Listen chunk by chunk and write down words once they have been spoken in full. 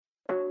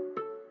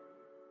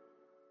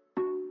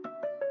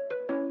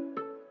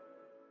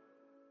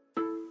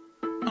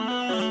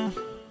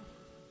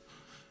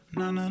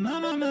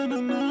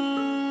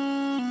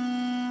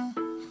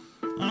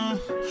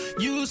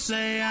You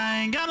say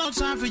I ain't got no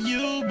time for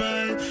you,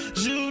 but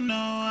Juno,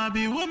 I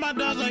be with my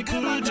dogs like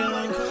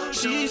Cujo.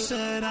 She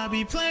said I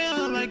be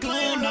playing like Uno.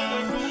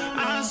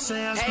 I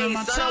say I spend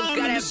my time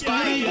in the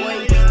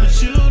studio,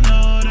 but you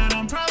know that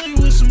I'm probably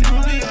with some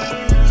groovy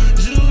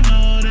hoes. You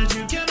know that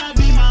you cannot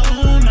be my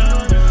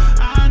Uno.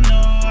 I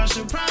know I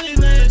should probably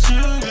let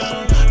you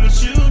go,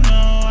 but you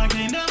know I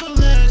can't never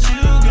let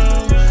you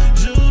go.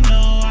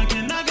 Juno, I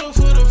cannot go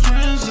for the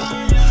friend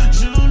zone.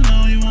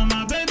 Juno, you want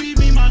my baby,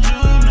 be my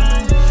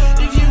Juno.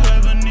 If you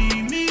ever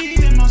need me,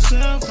 hit my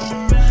cell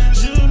phone.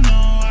 Juno,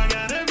 I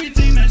got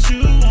everything that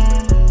you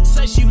want.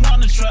 Say she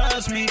wanna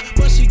trust me,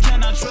 but she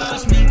cannot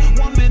trust me.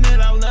 1 minute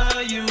I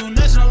love you,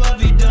 next I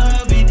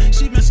lovey-dovey.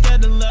 She been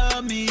scared to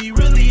love me,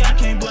 really I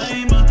can't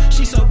blame her.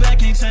 She so bad,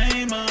 can't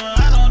tame her,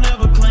 I don't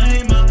ever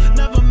claim her.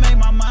 Never make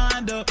my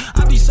mind up,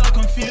 I be so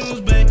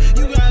confused, babe.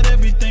 You got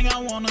everything I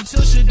want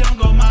until shit don't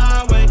go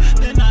my way.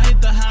 Then I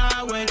hit the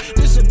highway,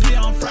 disappear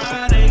on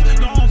Friday.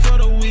 Going for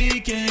the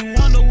weekend,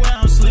 wonder where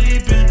I'm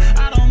sleeping.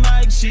 I don't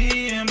like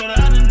cheating, but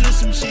I done did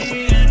some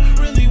cheating.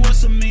 Really,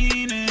 what's the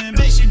meaning?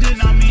 Babe, she did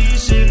not mean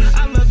shit.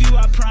 I love you,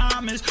 I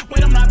promise.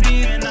 Wait, I'm not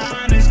being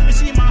honest. And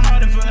see my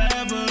heart in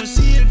forever,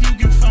 see if you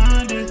can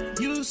find it.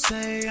 You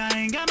say I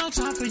ain't got no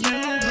time for you,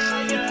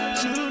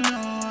 but you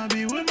know I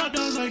be with my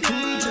dogs like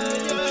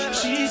Cujo.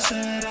 She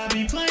said I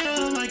be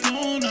playing like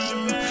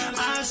Uno.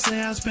 I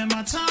say I spend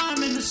my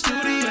time in the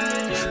studio,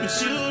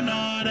 but you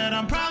know that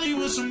I'm probably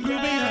with some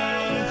groovy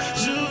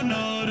hoes. You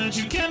know that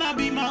you cannot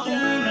be my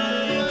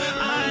Uno.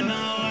 I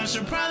know I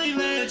should probably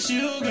let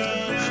you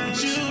go,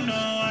 but you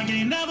know I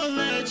can't never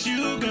let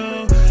you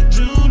go.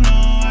 Juno,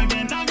 I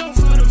cannot go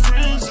for the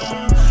friend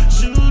zone.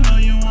 Juno,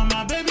 you want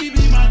my baby,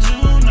 be my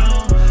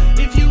Juno.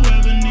 If you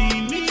ever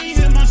need me,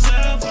 hit my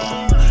cell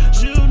phone.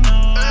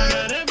 Juno, I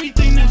got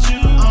everything that you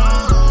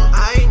want.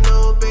 I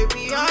know,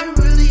 baby, I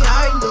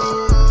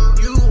know.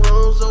 You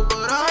want so,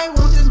 but I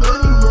want this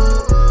money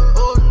more.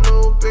 Oh no,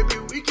 baby,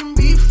 we can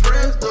be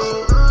friends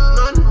though.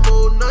 Nothing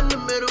more, nothing in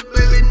the middle,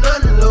 baby,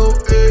 nothing low,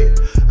 ayy.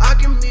 I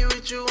can be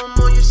with you, I'm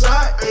on your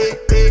side, ayy,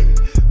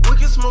 ayy. We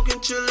can smoke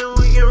and chill and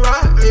we can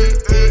ride, ayy,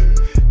 ayy.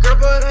 Girl,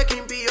 but I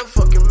can't be your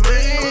fucking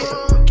man.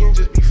 We can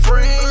just be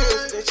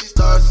friends. Then she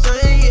starts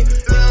saying,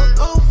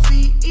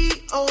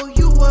 L-O-V-E-O,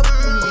 you up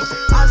for me.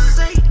 I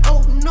say,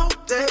 oh no,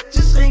 that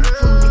just ain't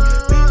for me.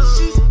 Then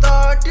she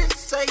started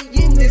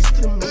saying this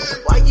to me.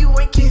 Why you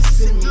ain't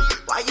kissing me?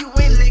 Why you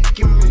ain't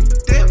licking me?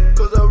 Damn,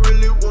 cause I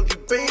really want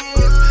your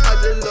pants. I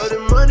just love the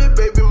money,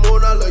 baby, more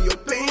than I love your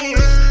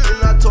pants.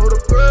 And I told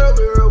her,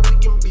 girl, we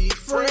can be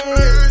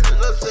friends. And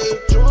I said,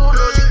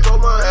 Juno, she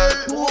told my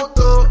ass, pulled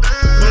up.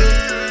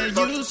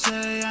 You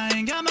say I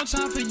ain't got no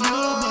time for you,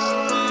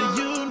 but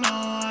you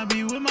know I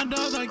be with my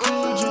dog like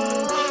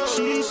Cujo.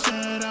 She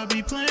said I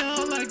be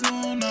playing like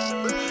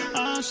Uno.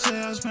 I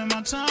say I spend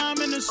my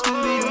time in the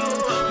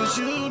studio, but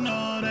you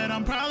know that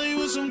I'm probably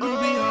with some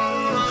groovy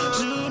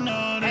hoes. You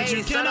know that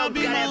you cannot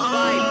be my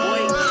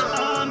Uno.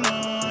 I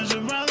know I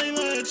should probably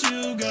let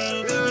you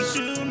go.